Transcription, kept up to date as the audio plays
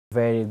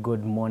Very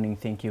good morning.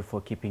 Thank you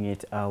for keeping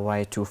it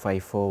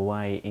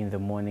Y254Y in the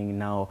morning.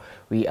 Now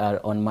we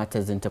are on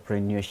Matters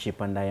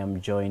Entrepreneurship, and I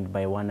am joined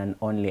by one and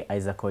only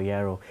Isaac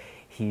Oyaro.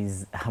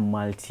 He's a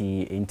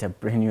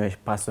multi-entrepreneur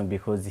person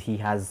because he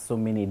has so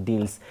many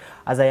deals.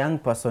 As a young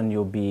person,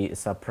 you'll be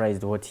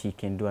surprised what he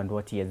can do and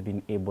what he has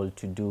been able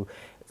to do.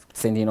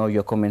 Send in all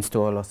your comments to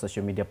all our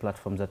social media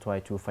platforms at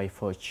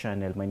Y254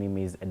 channel. My name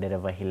is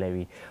Dereva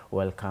Hilary.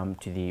 Welcome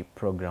to the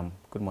program.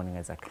 Good morning,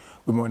 Isaac.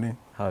 Good morning.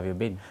 How have you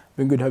been?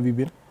 Been good. How have you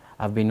been?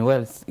 I've been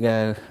well.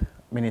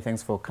 Many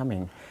thanks for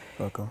coming.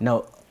 Welcome.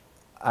 Now,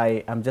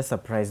 I am just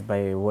surprised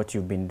by what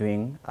you've been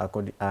doing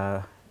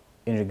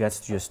in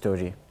regards to your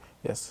story.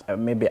 Yes.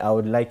 Maybe I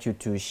would like you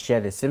to share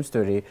the same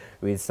story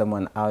with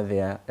someone out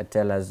there.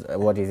 Tell us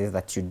what it is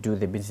that you do,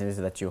 the business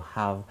that you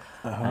have,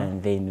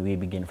 and then we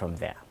begin from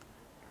there.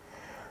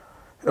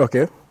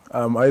 Okay.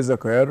 I'm Isaac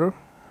Oyaro.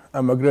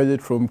 I'm a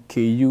graduate from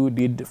KU,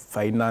 did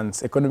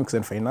finance, economics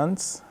and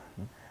finance.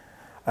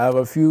 I have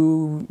a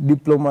few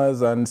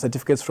diplomas and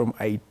certificates from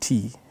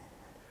IT.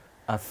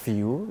 A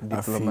few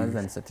diplomas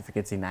and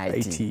certificates in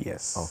IT? IT,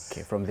 yes.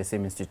 Okay, from the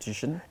same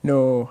institution?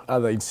 No,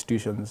 other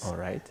institutions. All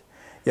right.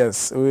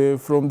 Yes,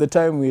 from the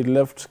time we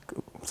left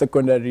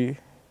secondary,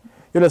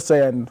 let's try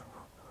and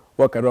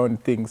work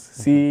around things.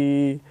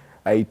 See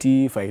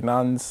IT,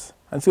 finance,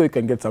 and see if we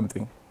can get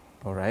something.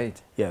 All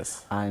right.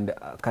 Yes. And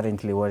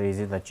currently, what is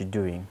it that you're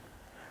doing?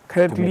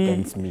 Currently, to make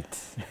ends meet?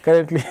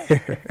 Currently,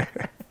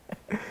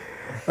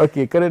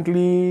 okay.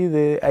 Currently,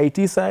 the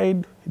IT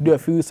side do a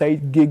few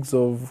side gigs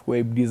of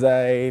web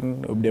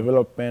design, web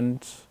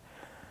development.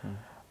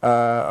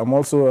 I'm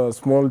also a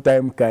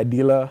small-time car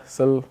dealer,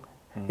 sell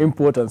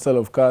import and sell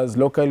of cars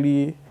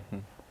locally,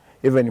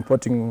 even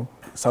importing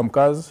some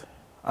cars.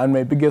 And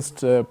my biggest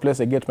place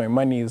I get my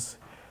money is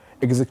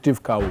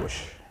executive car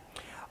wash.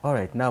 All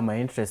right, now my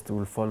interest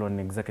will fall on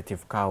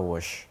executive car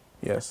wash.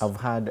 Yes.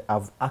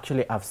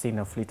 I've seen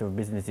a fleet of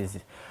businesses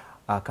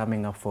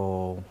coming up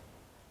for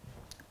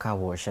car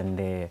wash, and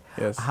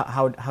yes.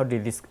 How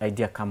did this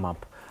idea come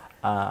up?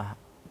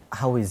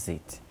 How is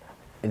it?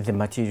 The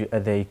material,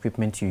 the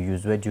equipment you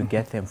use, where do you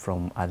get them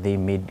from? Are they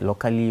made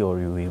locally or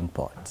you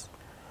import?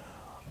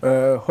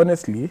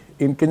 Honestly,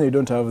 in Kenya you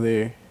don't have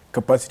the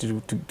capacity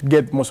to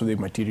get most of the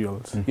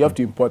materials. You have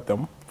to import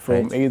them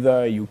from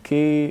either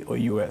UK or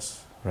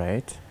US.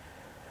 Right.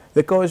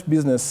 The car wash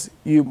business,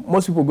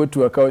 most people go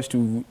to a car wash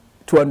to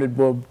 200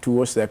 bob to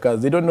wash their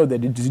cars. They don't know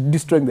that it's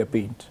destroying the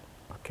paint.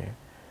 Okay.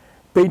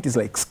 Paint is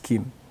like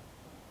skin.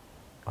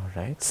 All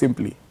right.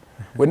 Simply.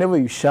 Whenever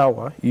you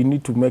shower, you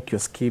need to make your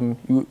skin,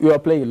 you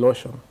apply a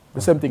lotion.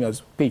 The same thing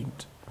as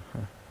paint.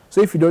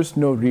 So if you don't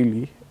know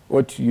really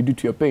what you do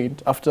to your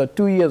paint, after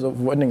 2 years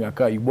of owning a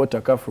car, you bought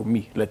a car from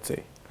me, let's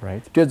say.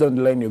 Right. 2 years down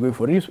the line, you're going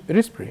for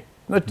respray.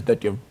 Not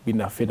that you've been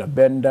a fender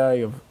bender,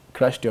 you've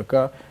crashed your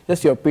car,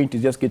 just your paint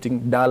is just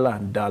getting duller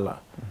and duller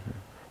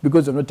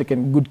because you've not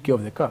taken good care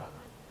of the car.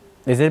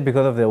 Is it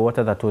because of the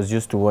water that was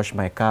used to wash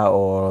my car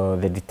or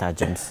the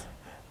detergents?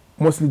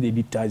 Mostly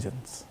the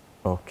detergents.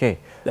 Okay.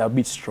 They're a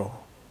bit strong.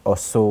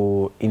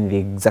 Also, in the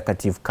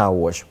executive car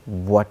wash,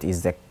 what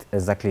is the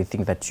exactly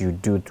thing that you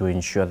do to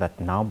ensure that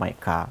now my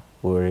car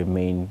will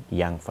remain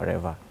young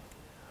forever?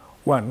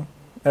 One,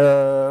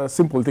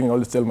 simple thing I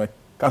always tell my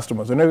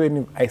customers,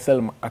 whenever I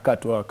sell a car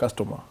to a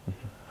customer,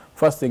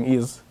 first thing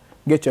is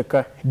get your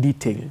car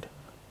detailed.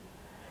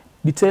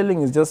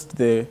 Detailing is just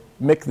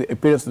make the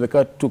appearance of the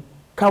car to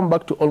come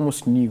back to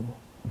almost new.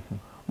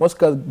 Most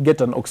cars get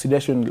an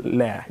oxidation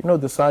layer. You know,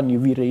 the sun,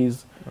 UV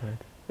rays,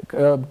 the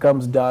car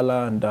becomes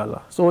duller and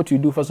duller. So what you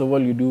do, first of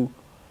all, you do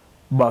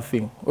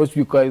buffing. What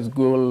you guys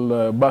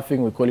call buffing,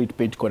 we call it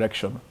paint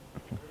correction.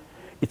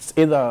 It's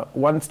either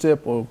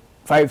 1-step or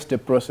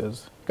 5-step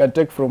process. It can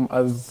take from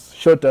as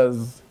short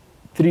as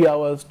 3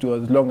 hours to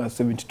as long as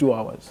 72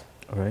 hours.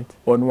 All right.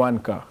 On one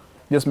car,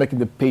 just making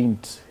the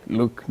paint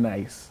look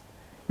nice.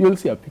 You'll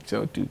see a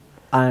picture or two.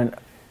 And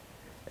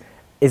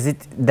is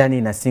it done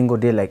in a single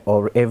day, like,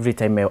 or every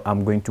time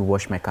I'm going to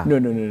wash my car?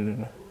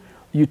 No.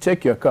 You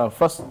check your car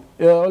first.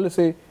 I always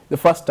say the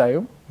first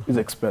time is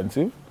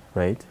expensive.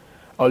 Right.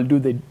 I'll do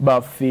the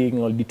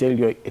buffing. I'll detail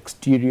your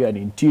exterior and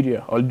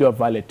interior. I'll do a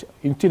valet.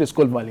 Interior is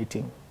called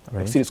valeting.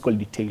 Right. Exterior is called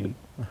detailing.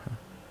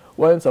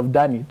 Once I've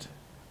done it,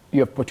 you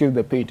have protected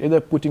the paint,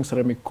 either putting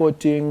ceramic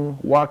coating,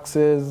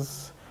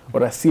 waxes,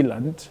 or a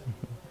sealant,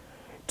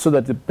 so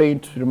that the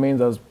paint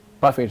remains as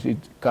perfect as it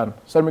can.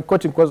 Ceramic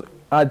coating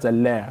adds a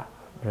layer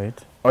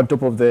on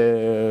top of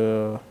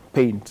the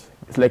paint.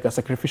 It's like a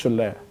sacrificial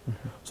layer.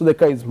 So the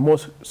car is more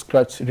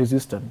scratch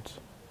resistant.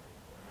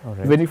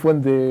 Right. Even if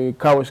when the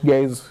car wash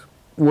guys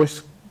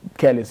wash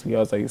carelessly,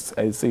 as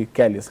I say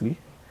carelessly,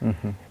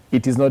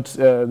 it is not,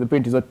 the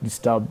paint is not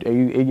disturbed.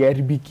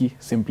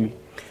 Simply.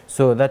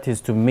 So that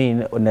is to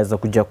mean, unaweza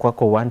kuja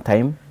kwako one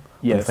time,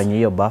 nifanye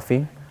hiyo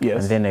buffing,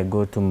 and then I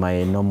go to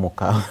my normal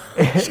car.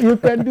 You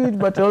can do it,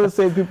 but I always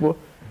say people,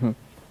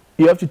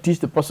 you have to teach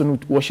the person who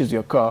washes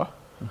your car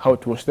how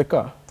to wash the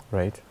car.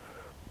 Right.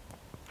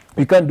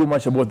 We can't do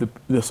much about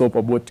the soap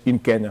in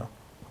Kenya.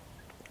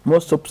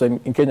 Most soaps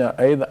in Kenya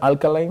are either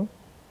alkaline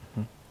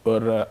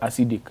or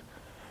acidic.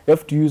 You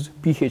have to use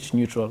pH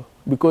neutral,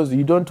 because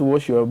you don't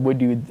wash your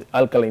body with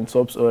alkaline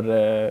soaps or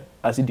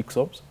acidic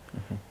soaps.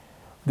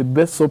 The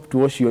best soap to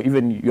wash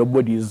even your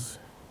body is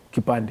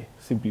kipande,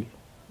 simply.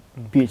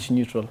 pH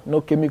neutral.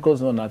 No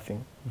chemicals, no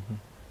nothing.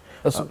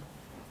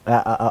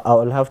 I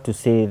will have to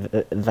say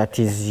that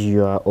is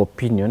your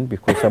opinion,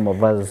 because some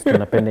of us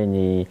tunapenda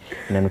yenye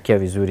inanukia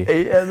vizuri.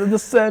 The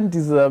scent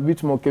is a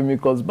bit more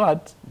chemicals,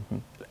 but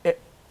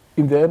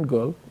in the end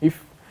goal,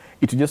 if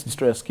it will just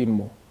destroy your skin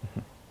more.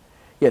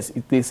 Yes,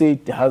 they say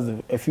it has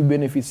a few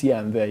benefits here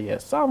and there.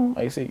 Yes, some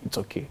I say it's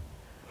okay.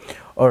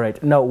 All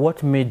right. Now,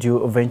 what made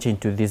you venture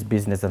into this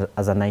business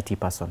as an IT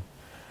person?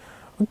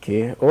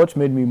 Okay, what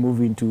made me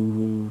move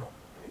into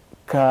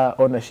car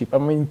ownership?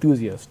 I'm an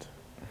enthusiast.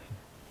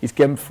 It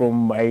came from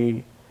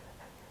my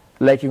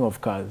liking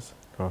of cars.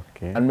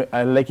 Okay.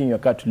 And liking your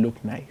car to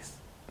look nice.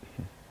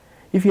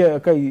 If you have a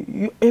car,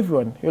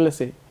 everyone, you let's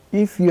say,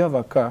 if you have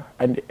a car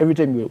and every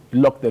time you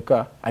lock the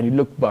car and you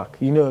look back,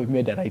 you know you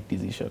made the right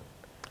decision.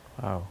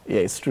 Wow. Yeah,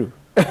 it's true.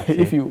 Okay.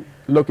 If you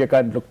lock your car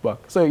and look back.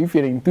 So if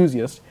you're an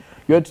enthusiast,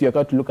 you want your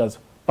car to look as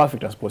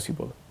perfect as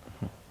possible.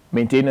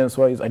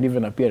 Maintenance-wise and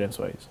even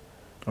appearance-wise.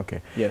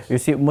 Okay. Yes. You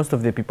see, most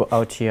of the people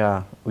out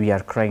here, we are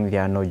crying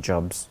there are no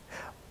jobs.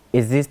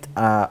 Is this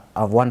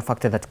one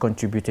factor that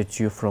contributed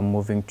to you from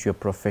moving to your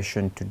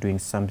profession to doing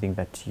something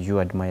that you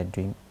admire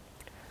doing?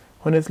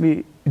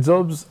 Honestly,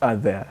 jobs are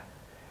there.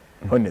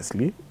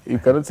 Honestly, you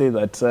cannot say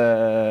that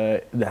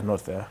they are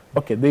not there.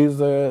 Okay, there is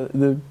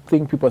the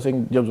thing people are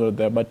saying jobs are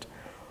there, but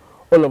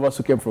all of us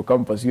who came from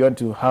campus, you want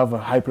to have a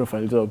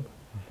high-profile job.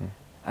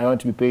 I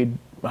want to be paid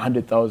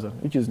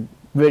 100,000, which is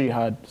very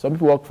hard. Some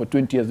people work for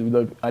 20 years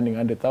without earning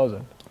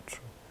 100,000. True.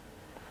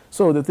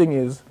 So the thing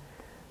is,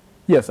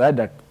 yes, I had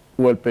a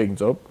well-paying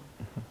job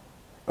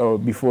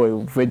before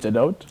I ventured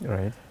out.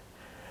 Right.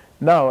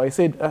 Now I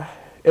said,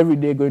 every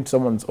day going to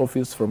someone's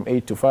office from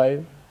 8 to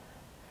 5,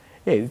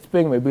 yeah, it's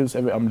paying my bills.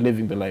 I'm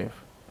living the life.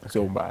 Okay.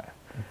 So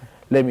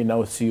let me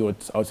now see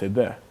what's outside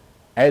there.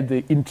 I had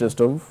the interest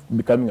of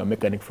becoming a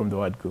mechanic from the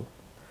word go.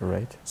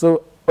 Right.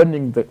 So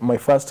owning my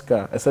first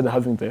car, I started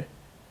having the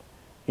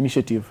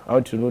initiative. I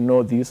want to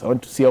know this. I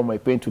want to see how my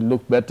paint will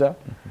look better.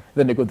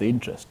 Then I got the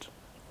interest.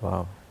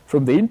 Wow.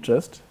 From the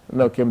interest,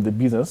 now came the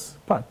business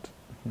part.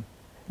 You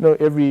know,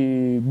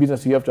 every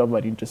business, you have to have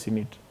an interest in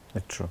it.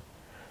 That's true.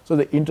 So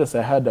the interest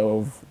I had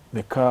of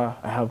the car,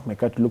 I have my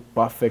car to look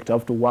perfect, I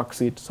have to wax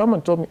it.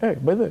 Someone told me, hey,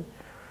 by the way,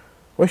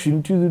 why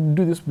shouldn't you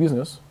do this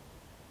business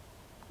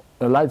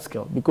on a large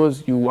scale?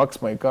 Because you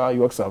wax my car,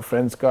 you wax our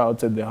friend's car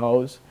outside the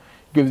house,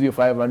 gives you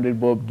 500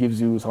 bob,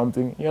 gives you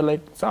something. You're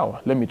like, sour,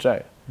 let me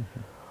try.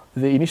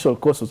 The initial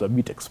cost was a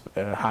bit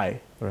high.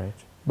 Right.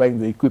 Buying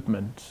the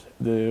equipment,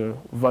 the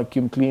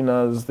vacuum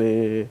cleaners,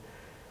 the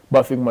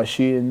buffing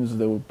machines,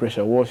 the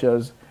pressure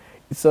washers.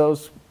 It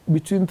sells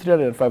between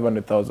 300 and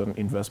 500,000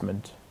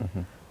 investment.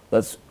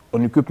 That's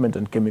on equipment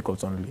and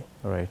chemicals only.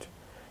 Right.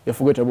 You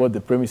forget about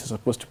the premise you're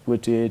supposed to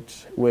put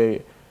it, where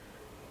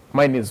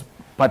mine is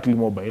partly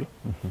mobile.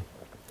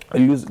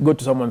 I go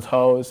to someone's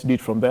house, do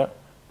it from there.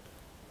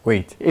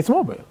 Wait. It's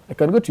mobile. I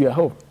can go to your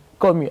home.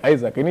 Call me,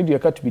 Isaac, I need your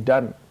car to be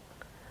done.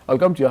 I'll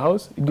come to your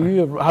house. Do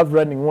you have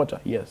running water?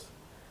 Yes.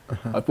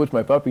 I'll put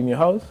my pipe in your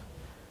house,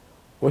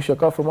 wash your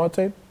car from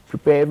outside,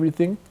 prepare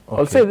everything. Okay.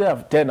 I'll stay there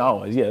for 10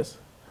 hours, yes.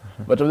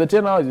 But of the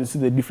 10 hours, you'll see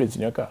the difference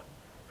in your car.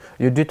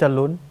 You do it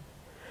alone?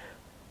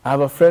 I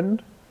have a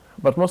friend,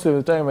 but most of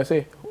the time I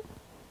say,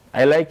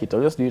 I like it,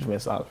 I'll just do it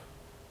myself.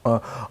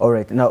 All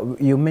right. Now,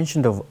 you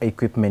mentioned of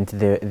equipment,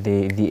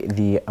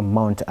 the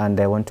amount, and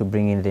I want to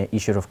bring in the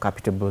issue of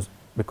capital,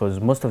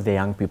 because most of the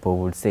young people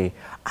would say,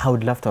 I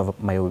would love to have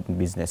my own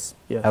business.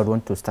 Yes. I would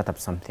want to start up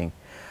something.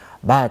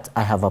 But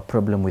I have a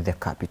problem with the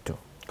capital.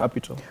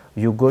 Capital.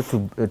 You go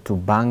to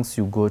banks,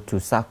 you go to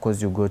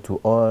SACCOs, you go to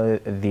all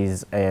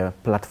these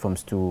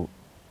platforms to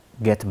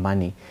get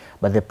money.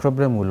 But the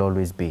problem will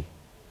always be,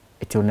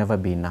 it will never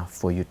be enough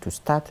for you to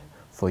start,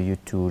 for you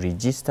to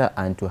register,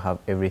 and to have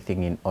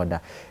everything in order.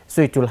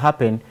 So it will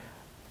happen,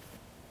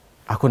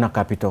 hakuna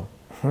capital.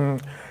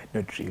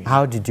 Not really.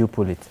 How did you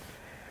pull it?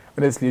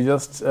 Honestly,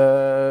 just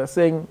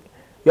saying,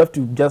 you have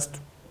to just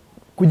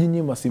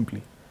kujinyima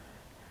simply.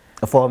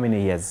 For how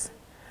many years?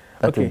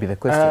 That would be the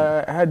question.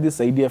 I had this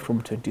idea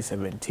from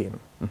 2017.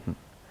 I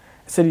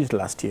said it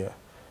last year.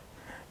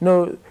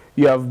 No,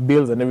 you have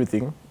bills and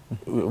everything.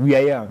 We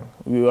are young.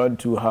 We want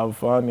to have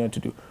fun, we want to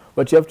do.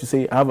 But you have to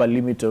say, I have a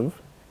limit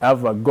of, I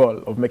have a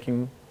goal of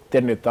making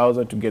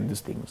 10,000 to get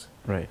these things.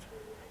 Right.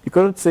 You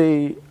cannot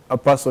say a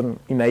person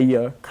in a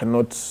year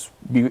cannot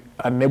be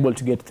unable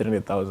to get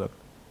 300,000.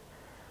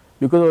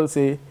 Because I'll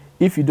say,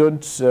 if you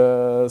don't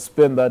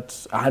spend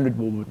that 100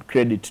 bob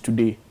credit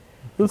today,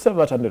 you'll save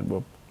that 100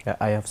 bob. Yeah,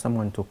 I have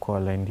someone to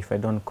call, and if I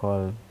don't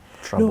call,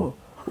 trouble.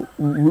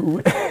 No.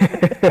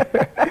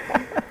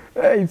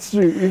 It's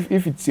true,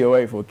 if it's your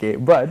wife, okay.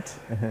 But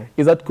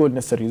is that call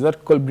necessary? Is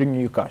that call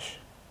bringing you cash?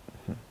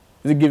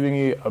 Is it giving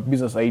you a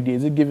business idea?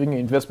 Is it giving you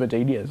investment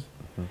ideas?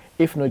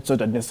 If not, it's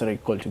not a necessary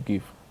call to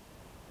give.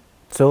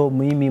 So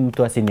mimi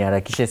mtu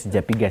asiniharakishe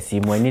sijapiga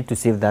simu. I need to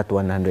save that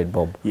 100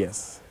 bob.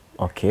 Yes.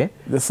 Okay.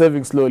 The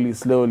saving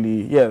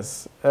slowly.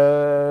 Yes.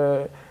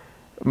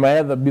 My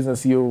other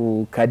business,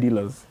 you car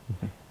dealers.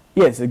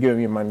 Yes, they give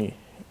me money.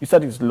 You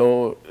start with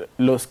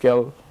low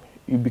scale.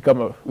 You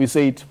become we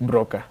say it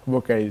broker.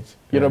 Brokerage.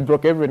 You know,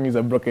 broker. Everyone is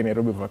a broker in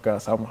Nairobi for a car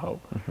somehow.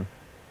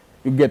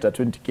 You get a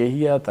 20K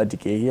here,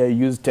 30K here.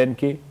 You use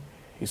 10K,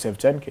 you save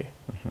 10K.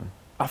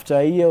 After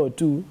a year or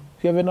two,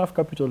 you have enough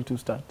capital to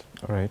start.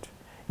 All right.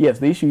 Yes,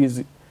 the issue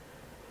is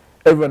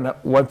everyone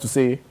wants to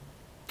say,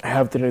 I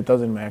have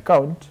 300,000 in my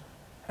account.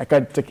 I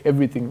can't take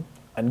everything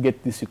and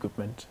get this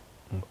equipment.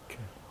 Okay.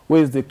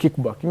 Where is the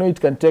kickback? You know, it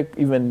can take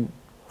even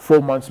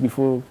 4 months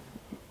before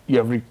you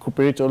have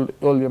recuperated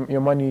all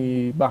your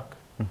money back.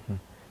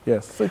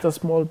 Yes, so it's a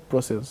small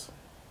process.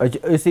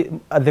 You see,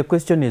 the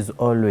question is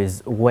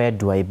always, where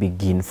do I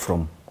begin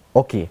from?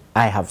 Okay,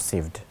 I have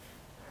saved.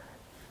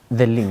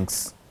 The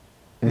links.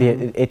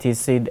 It is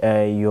said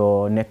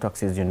your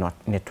networks is your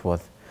net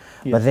worth.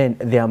 Yes. But then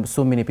there are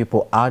so many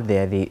people out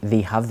there,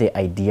 they have the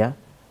idea,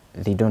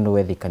 they don't know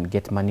where they can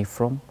get money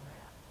from,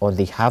 or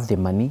they have the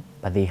money,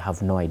 but they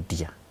have no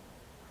idea.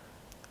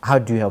 How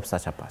do you help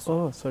such a person?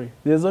 Oh, sorry.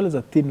 There's always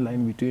a thin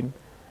line between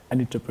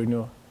an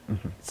entrepreneur.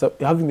 So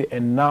having the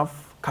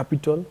enough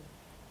capital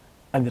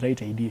and the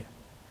right idea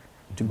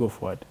to go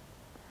forward.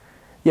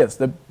 Yes,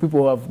 the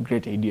people who have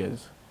great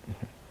ideas.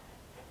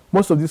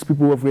 Most of these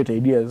people who have great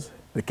ideas,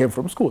 they came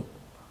from school,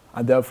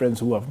 and they have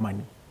friends who have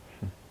money.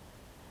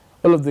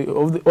 All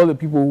the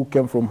people who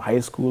came from high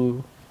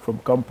school, from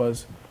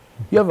campus,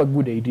 you have a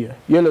good idea.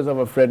 You always have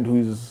a friend who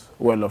is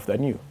well off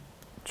than you.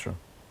 True.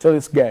 Tell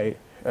this guy,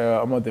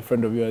 I'm not a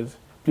friend of yours,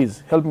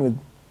 please help me with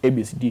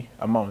ABCD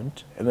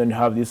amount, and then you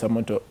have this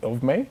amount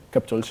of my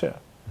capital share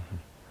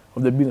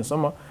of the business.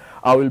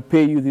 I will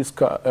pay you this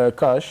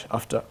cash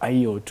after a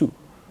year or two.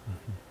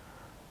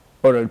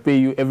 Or I'll pay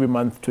you every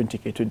month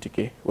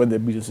 20K when the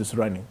business is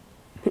running.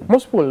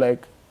 Most people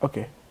like,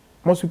 okay.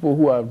 Most people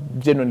who are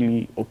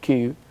genuinely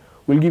okay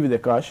will give you the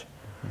cash,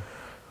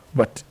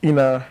 but in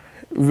a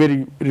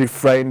very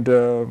refined,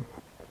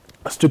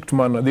 strict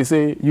manner. They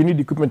say, you need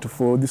equipment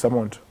for this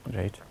amount.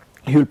 Right.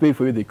 He will pay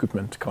for you the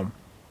equipment, come.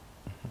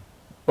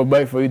 Or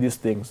buy for you these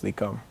things, they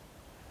come.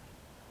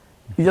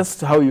 It's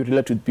just how you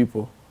relate with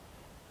people.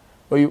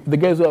 Or the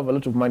guys who have a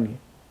lot of money,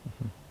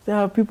 there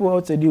are people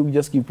outside who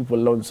just give people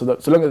loans, so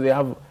long as they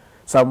have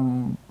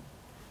some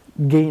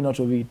gain out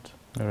of it.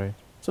 All right.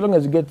 So long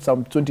as you get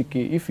some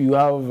 20K, if you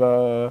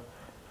have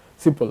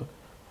simple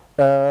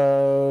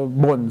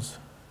bonds,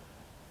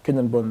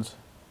 Kenyan bonds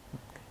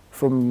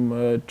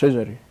from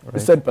Treasury, right.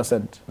 It's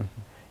 10%.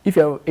 If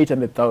you have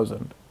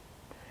 800,000,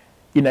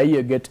 in a year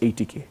you get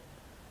 80K.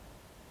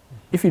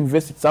 If you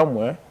invest it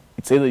somewhere,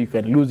 it's either you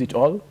can lose it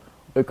all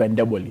or you can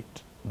double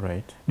it.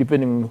 Right.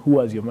 Depending on who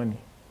has your money.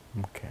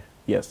 Okay.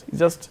 Yes, it's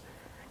just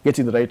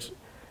getting the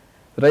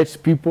right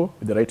people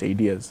with the right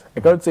ideas. I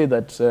can't say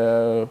that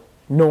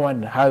no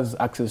one has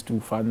access to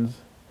funds.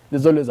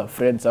 There's always a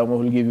friend, someone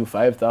who will give you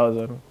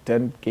 5,000,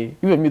 10K.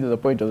 Even me, there's a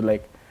point I was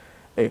like,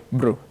 hey,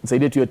 bro, it's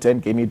idea to your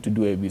 10K, you need to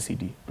do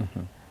ABCD.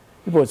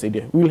 People say,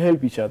 idea, we will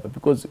help each other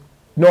because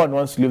no one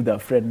wants to leave their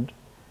friend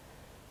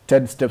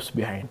 10 steps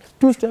behind.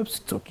 2 steps,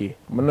 it's okay.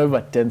 But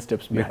never 10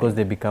 steps behind. Because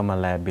they become a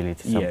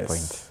liability at some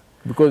point.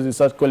 Because you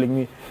start calling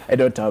me, I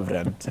don't have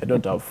rent, I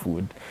don't have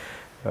food.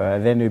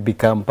 Then we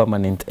become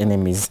permanent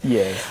enemies.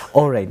 Yes.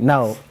 All right,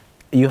 now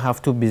you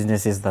have 2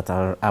 businesses that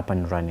are up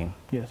and running.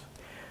 Yes.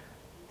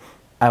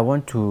 I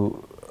want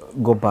to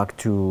go back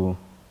to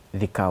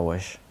the car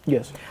wash.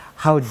 Yes.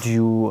 How do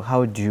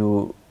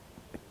you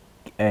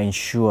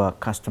ensure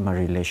customer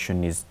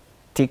relation is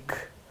tick,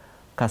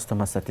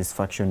 customer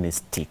satisfaction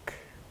is tick?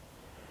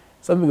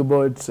 Something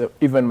about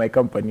even my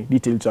company,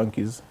 Detail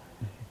Junkies,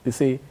 they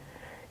say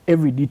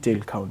every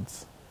detail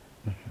counts.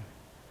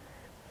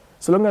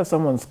 So long as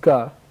someone's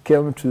car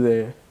came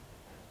to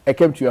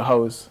your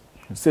house,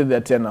 stayed there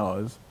 10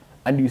 hours,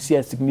 and you see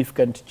a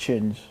significant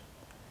change,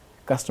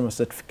 customer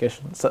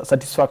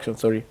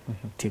satisfaction,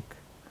 tick.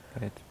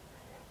 Right.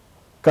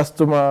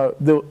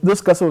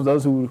 Those customers are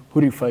those who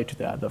refer to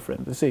their other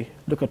friends. They say,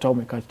 look at how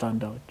my car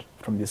turned out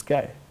from this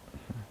guy.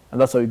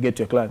 And that's how you get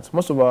your clients.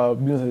 Most of our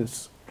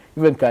businesses,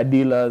 even car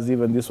dealers,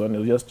 even this one,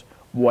 is just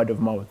word of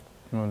mouth.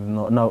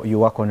 No, you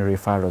work on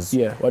referrals.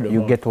 Yeah, word of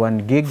mouth. You get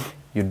one gig,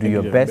 you do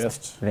your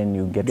best, then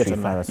you get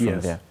referrals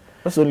from there.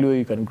 That's the only way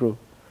you can grow.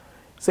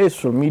 Say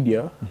social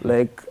media,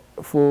 like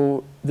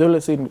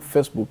let's say in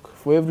Facebook,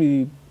 for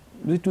every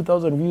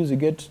 2,000 views, you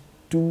get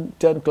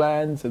 10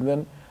 clients, and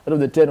then out of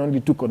the 10, only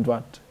 2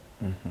 convert.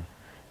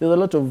 There's a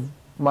lot of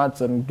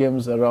maths and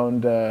games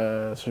around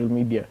social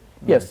media.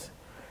 Yes,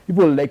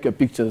 people like your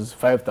pictures,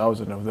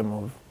 5,000 of them,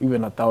 or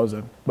even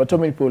 1,000. But how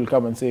many people will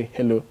come and say,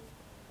 hello,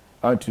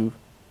 I want to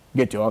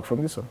get your work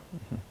from this one?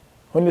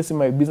 Only see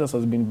my business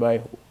has been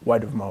by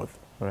word of mouth.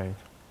 Right.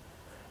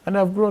 And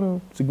I've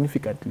grown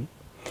significantly.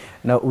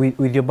 Now,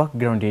 with your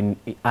background in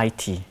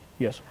IT,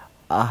 yes,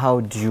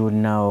 how do you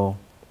now,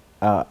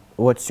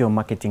 what's your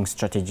marketing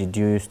strategy? Do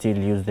you still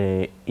use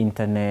the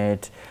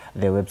internet,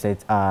 the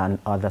websites, and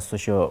other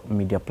social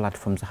media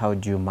platforms? How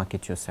do you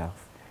market yourself?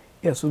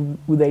 Yeah, so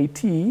with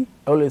IT, I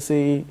always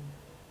say,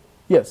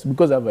 yes,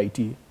 because I have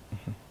IT.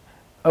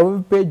 A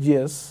web page,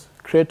 yes,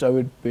 create a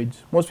web page.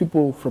 Most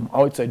people from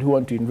outside who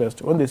want to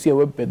invest, when they see a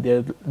web page,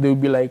 they'll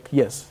be like,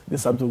 yes, this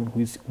is something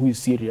who is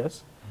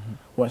serious,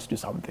 wants to do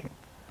something.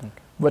 Okay.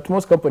 But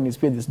most companies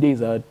these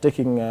days are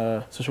taking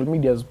social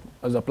media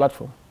as a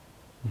platform.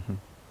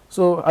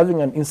 So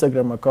having an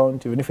Instagram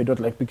account, even if I don't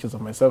like pictures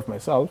of myself,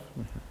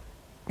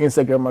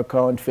 Instagram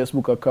account,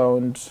 Facebook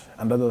account,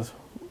 and other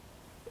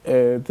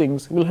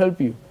things will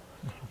help you.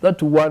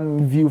 That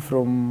one view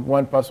from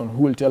one person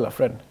who will tell a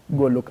friend,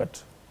 go look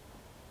at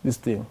this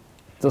thing.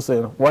 Just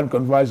one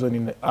conversion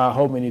in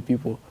how many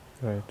people,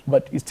 right?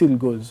 But it still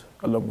goes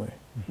a long way.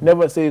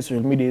 Never say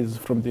social media is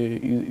from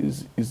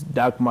is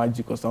dark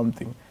magic or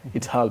something.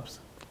 It helps.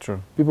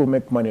 True. People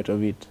make money out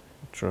of it.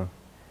 True.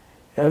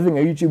 Having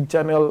a YouTube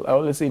channel, I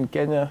always say in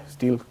Kenya,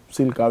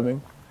 still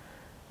coming,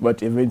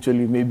 but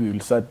eventually maybe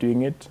we'll start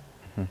doing it.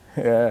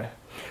 Yeah,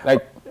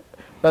 like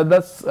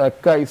that's a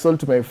car I sold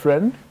to my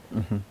friend.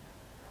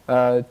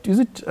 Is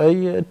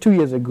it 2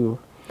 years ago?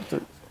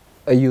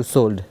 You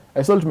sold?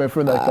 I sold to my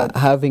friend that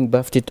car. Having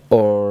buffed it,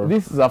 or?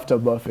 This is after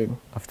buffing.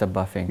 After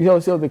buffing.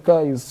 You see how the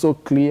car is so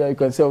clear. You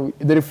can see how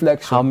the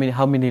reflection.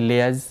 How many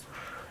layers?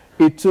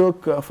 It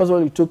took, first of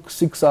all, it took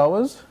 6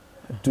 hours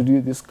to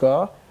do this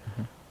car.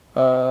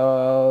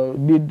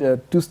 Did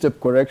a 2-step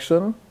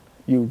correction.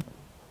 You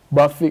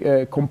buff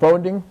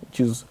compounding, which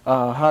is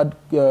hard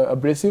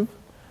abrasive.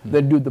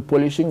 Then do the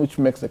polishing, which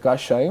makes the car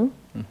shine.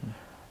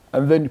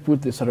 And then you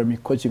put the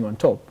ceramic coating on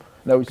top,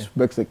 now which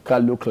makes the car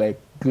look like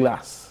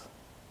glass.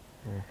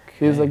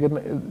 There's like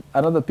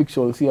another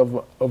picture you'll see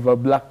of a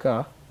black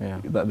car.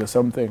 Yeah. That the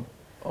same thing.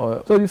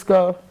 So this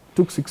car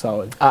took 6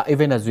 hours.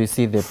 Even as we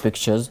see the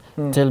pictures,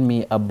 tell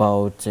me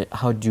about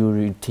how do you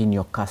retain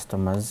your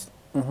customers?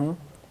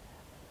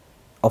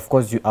 Of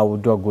course, I will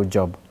do a good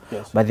job.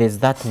 Yes. But there's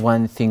that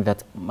one thing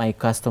that my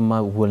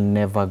customer will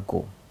never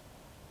go.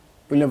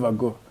 Will never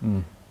go.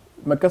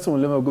 My customer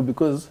will never go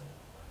because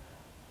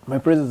my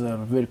prices are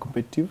very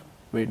competitive,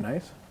 very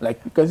nice. Like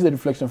you can see the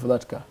reflection for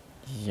that car.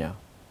 Yeah.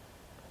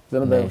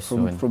 There's another nice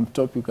from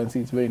top, you can see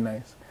it's very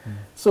nice.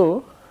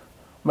 So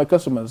my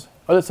customers,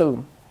 I always tell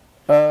them,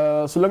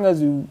 so long as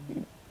you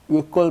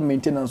call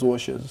maintenance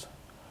washers,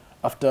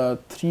 after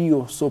 3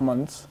 or so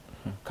months,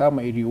 come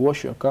I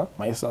rewash your car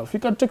myself. You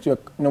can take your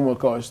normal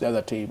car wash the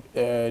other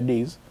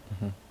days.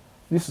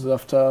 This is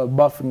after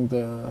buffing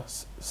the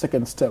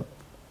second step.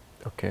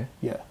 Okay.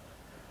 Yeah.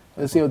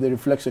 Let's see how the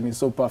reflection is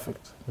so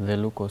perfect. They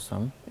look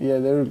awesome. Yeah,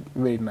 they're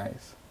very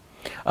nice.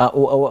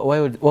 Why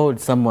would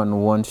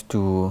someone want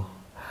to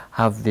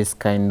have this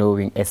kind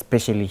knowing,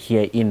 especially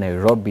here in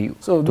Nairobi?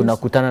 So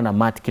tunakutana na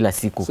mat kila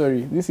siku.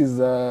 Sorry, this is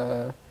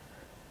the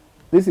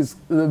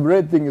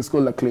red thing is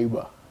called a clay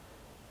bar.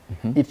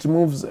 It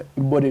removes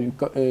embodied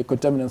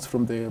contaminants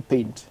from the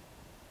paint.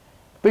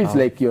 Paint is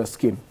like your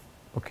skin.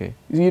 Okay.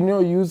 You know,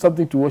 you use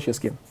something to wash your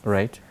skin.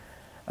 Right.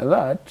 And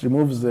that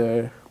removes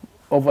the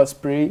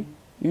overspray.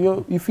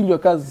 You feel your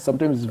car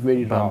sometimes is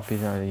very rough.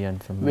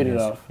 Very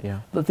rough. Yeah.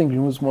 That thing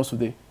removes most of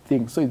the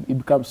things, so it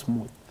becomes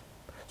smooth.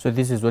 So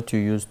this is what you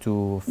use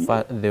to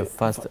the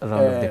first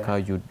round of the car.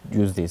 You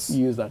use this.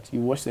 You use that.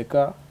 You wash the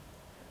car,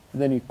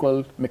 then you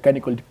call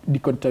mechanical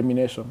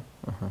decontamination.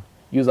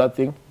 Use that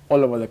thing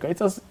all over the car.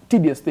 It's a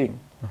tedious thing.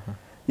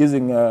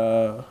 Using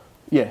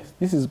yes,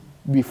 this is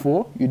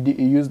before you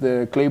use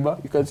the clay bar.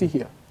 You can see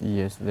here.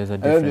 Yes, there's a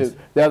difference.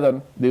 The other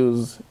one,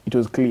 it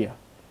was clear.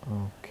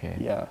 Okay.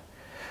 Yeah.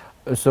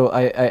 So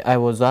I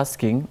was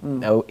asking,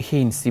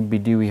 here in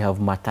CBD we have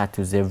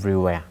matatus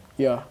everywhere.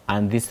 Yeah.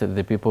 And these are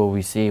the people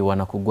we say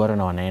wanakugwara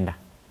na wanaenda.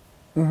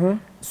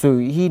 So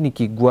hii ni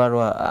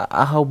kigwarwa,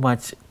 how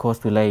much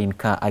cost will I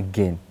incur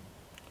again?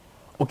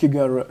 Okay,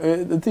 Garo,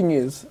 the thing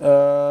is,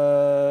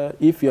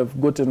 if you have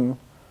gotten,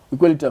 we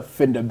call it a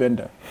fender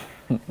bender.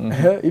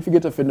 If you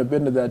get a fender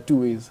bender, there are 2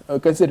 ways. I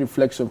can say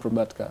reflection from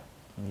that car.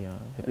 Yeah.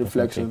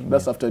 Reflection.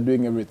 That's after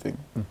doing everything.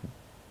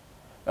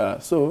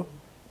 So,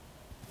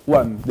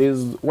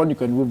 there's one you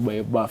can move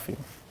by buffing.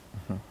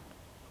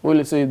 Well,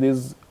 let's say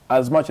there's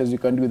as much as you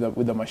can do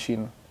with a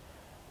machine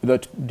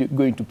without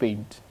going to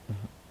paint.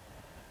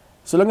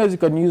 So long as you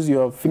can use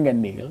your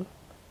fingernail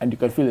and you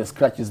can feel the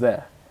scratches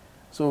there.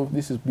 So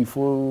this is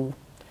before, you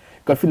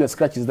can feel the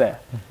scratches there.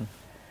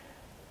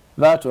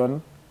 That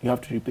one, you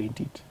have to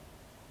repaint it.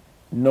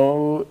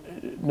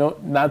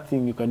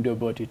 Nothing you can do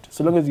about it.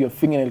 So long as your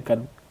fingernail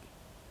can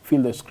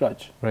feel the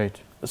scratch, right?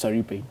 That's a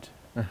repaint.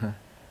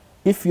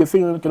 If your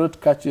fingernail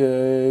cannot catch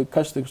the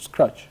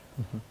scratch,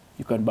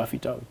 you can buff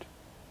it out.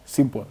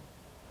 Simple.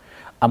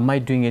 Am I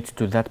doing it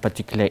to that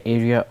particular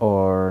area,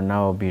 or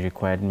now be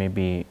required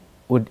maybe?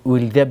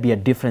 Will there be a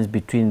difference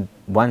between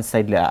one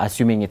side,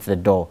 assuming it's the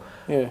door?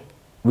 Yeah.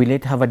 Will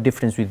it have a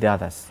difference with the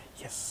others?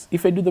 Yes.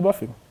 If I do the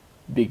buffing,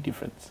 big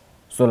difference.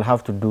 So I'll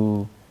have to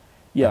do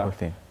the whole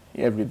thing?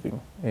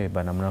 Everything.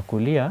 But I'm not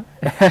kulia.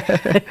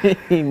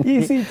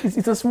 You see,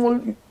 it's a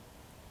small,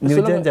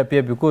 New change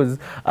appear because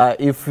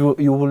if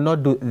you will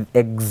not do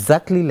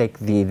exactly like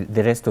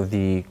the rest of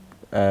the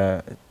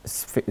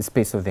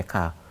space of the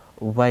car,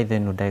 why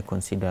then would I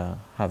consider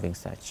having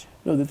such?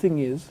 No, the thing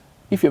is,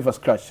 if you have a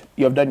scratch,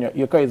 you have done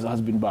your car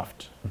has been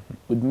buffed.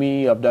 With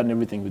me, I've done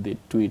everything with it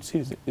to it,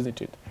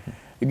 isn't it?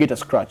 You get a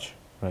scratch.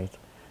 Right.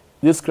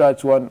 This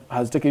scratch one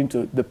has taken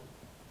to the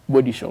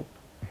body shop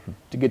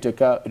to get your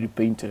car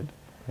repainted.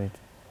 Right.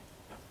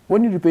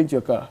 When you repaint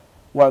your car,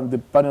 one, the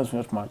panels will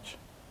not match.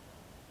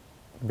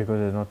 Because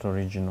they're not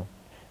original.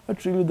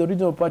 But really, the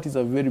original part is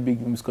a very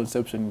big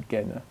misconception in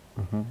Kenya.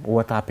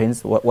 What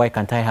happens? Why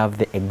can't I have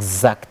the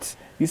exact?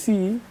 You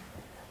see,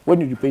 when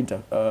you repaint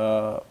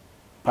a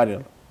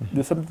panel,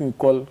 there's something we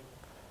call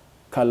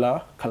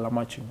color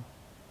matching,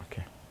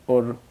 okay,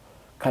 or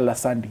color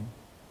sanding.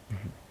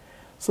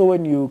 So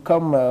when you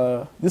come,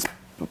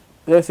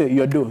 let's say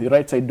your door, your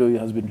right side door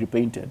has been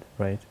repainted,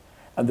 right,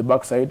 and the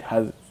back side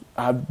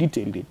have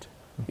detailed it,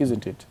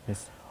 isn't it?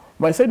 Yes.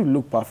 My side will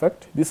look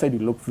perfect. This side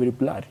will look very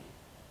blurry.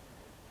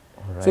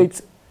 All right.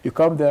 So you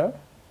come there,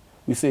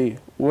 we say,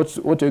 what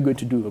are you going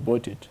to do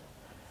about it?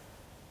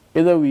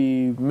 Either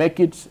we make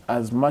it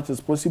as much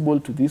as possible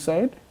to this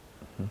side,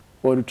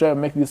 or we try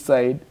and make this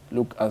side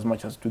look as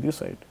much as to this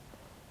side.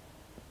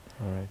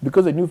 All right.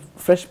 Because the new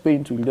fresh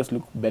paint will just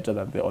look better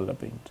than the older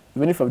paint.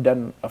 Even if I've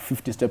done a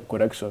 50-step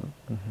correction,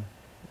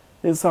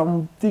 there's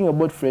something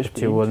about fresh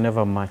paint. It will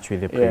never match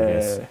with the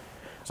previous. Yeah.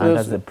 So and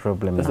that's the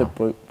problem That's now.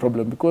 the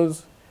problem,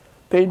 because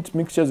paint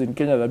mixtures in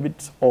Kenya are a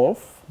bit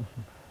off,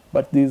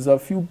 but there's a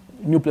few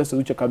new places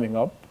which are coming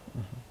up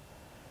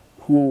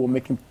who are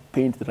making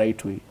paint the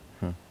right way.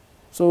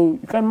 So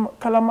you can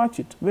color match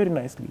it very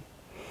nicely.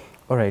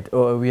 All right.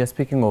 We are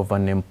speaking of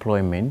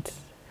unemployment.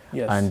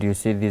 Yes. And you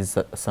say this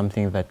is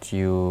something that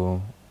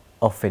you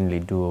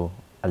oftenly do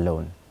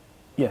alone.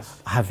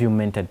 Yes. Have you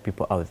mentored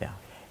people out there?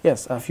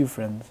 Yes, a few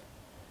friends,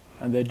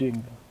 and they're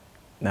doing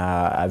them.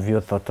 Have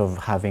you thought of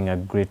having a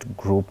great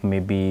group?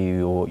 Maybe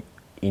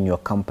in your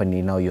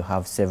company now you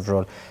have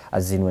several,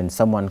 as in when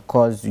someone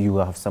calls, you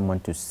have someone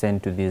to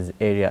send to this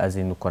area, as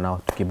in uko na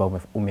watu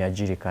kibao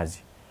umeajiri kazi?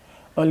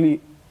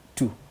 Only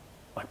 2.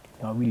 But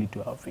I really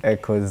do have it.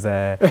 Because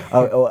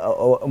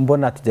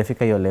mbona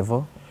hatujafika your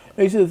level?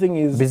 You see, the thing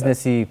is,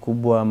 business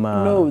kubwa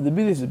ama? No, the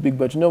business is big,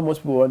 but most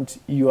people want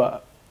your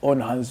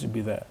own hands to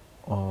be there.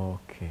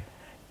 Okay.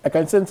 I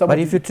can send someone.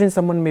 But if you train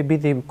someone, maybe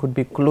they could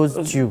be close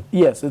to you.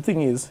 Yes, the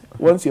thing is,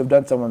 once you have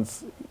done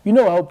someone's, you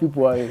know how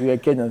people are, we are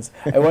Kenyans.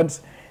 I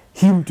want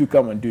him to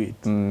come and do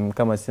it.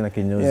 Kama sina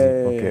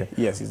kinyozi. Okay.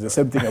 Yes, it's the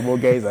same thing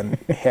about guys and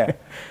hair.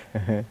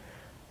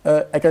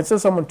 I can send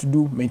someone to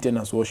do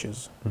maintenance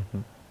washes.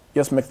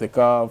 Just make the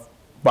car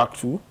back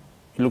to,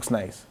 it looks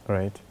nice.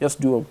 Right.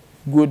 Just do a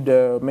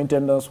good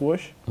maintenance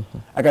wash.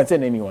 I can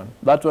send anyone.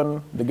 That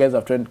one, the guys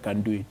I've trained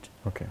can do it.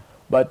 Okay.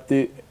 But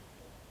the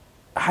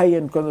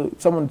high-end,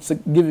 someone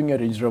giving you a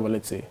Range Rover,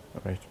 let's say,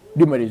 right,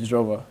 do my Range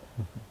Rover,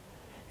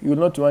 you will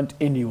not want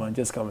anyone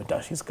just come and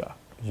touch his car.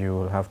 You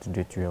will have to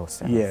do it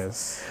yourself.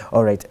 Yes.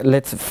 All right,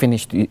 let's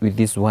finish with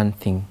this one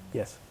thing.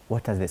 Yes.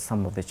 What are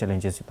some of the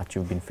challenges that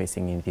you've been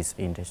facing in this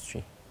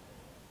industry?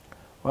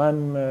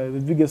 One,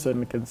 the biggest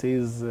one I can say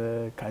is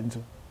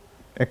Kanjo.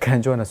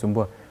 Kanjo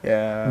nasumbua.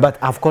 Yeah. But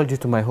I've called you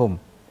to my home.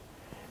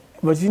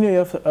 But you know, you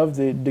have to have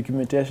the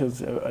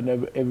documentations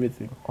and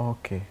everything.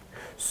 Okay.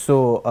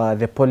 So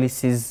the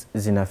policies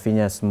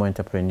zinafinya small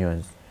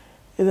entrepreneurs?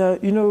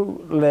 You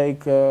know,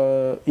 like,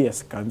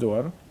 yes, Kanjo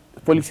one.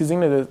 Policies,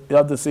 they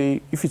have to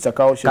say, if it's a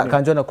cow...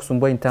 Kanjo na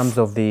kusumbua in terms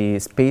of the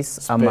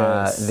space,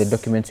 ama the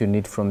documents you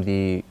need from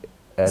the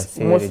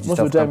say,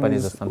 register of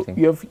companies or something?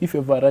 If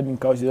you have a running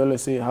cow, they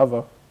always say, have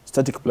a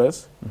static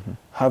place,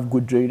 have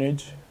good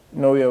drainage,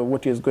 know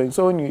what is going.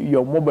 So when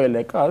you're mobile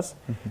like us,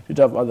 you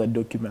have other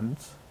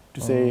documents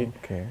to say,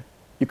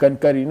 you can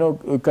carry,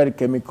 carry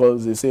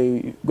chemicals. They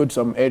say, go to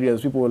some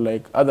areas, people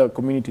like other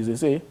communities, they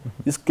say,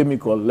 this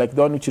chemical, like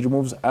the one which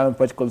removes iron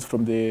particles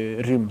from the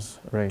rims,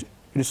 right,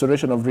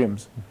 restoration of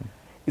rims,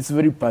 it's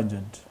very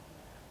pungent.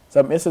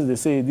 Some areas, they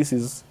say, this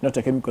is not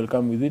a chemical,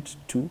 come with it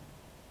to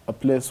a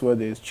place where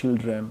there's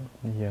children.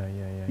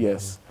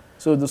 Yes.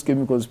 So those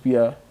chemicals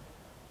appear,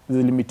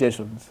 the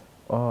limitations.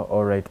 Oh,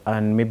 all right.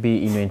 And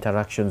maybe in your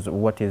interactions,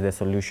 what is the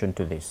solution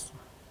to this?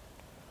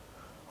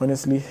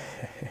 Honestly,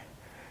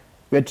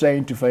 we're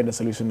trying to find a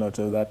solution out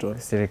of that one.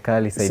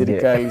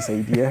 Serikali's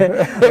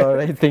idea. All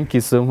right. Thank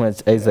you so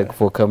much, Isaac,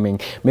 for coming.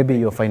 Maybe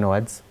your final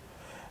words?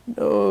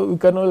 No, we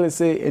can always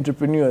say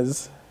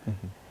entrepreneurs,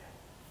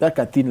 that's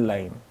a thin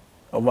line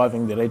of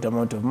having the right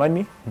amount of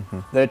money,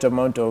 the right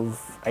amount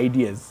of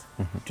ideas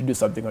to do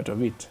something out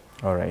of it.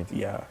 All right.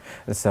 Yeah.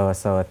 So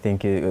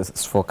thank you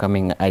for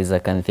coming,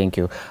 Isaac, and thank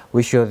you.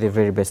 Wish you all the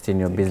very best in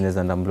your business,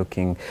 and I'm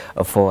looking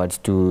forward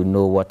to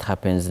know what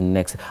happens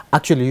next.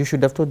 Actually, you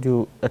should have told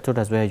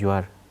us where you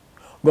are.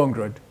 Ngong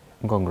Road.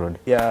 Ngong Road.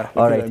 Yeah.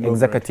 All right.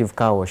 Executive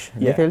Car Wash.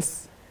 Yeah.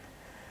 Details?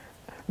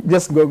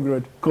 just go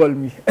road, call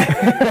me.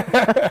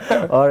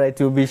 All right,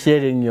 we'll be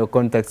sharing your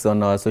contacts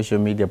on our social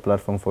media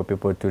platform for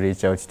people to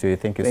reach out to you.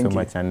 Thank you so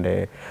much,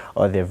 and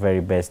all the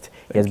very best.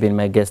 He has been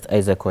my guest,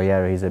 Isaac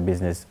Oyaro. He's a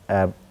business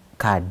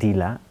car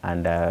dealer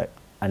and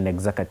an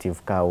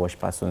executive car wash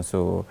person.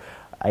 So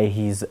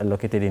he's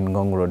located in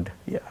Ngong Road.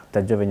 Yeah.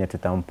 Tajovenya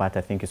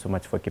tutampata. Thank you so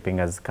much for keeping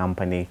us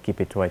company.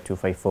 Keep it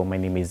Y254. My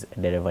name is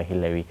Dereva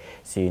Hillary.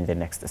 See you in the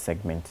next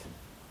segment.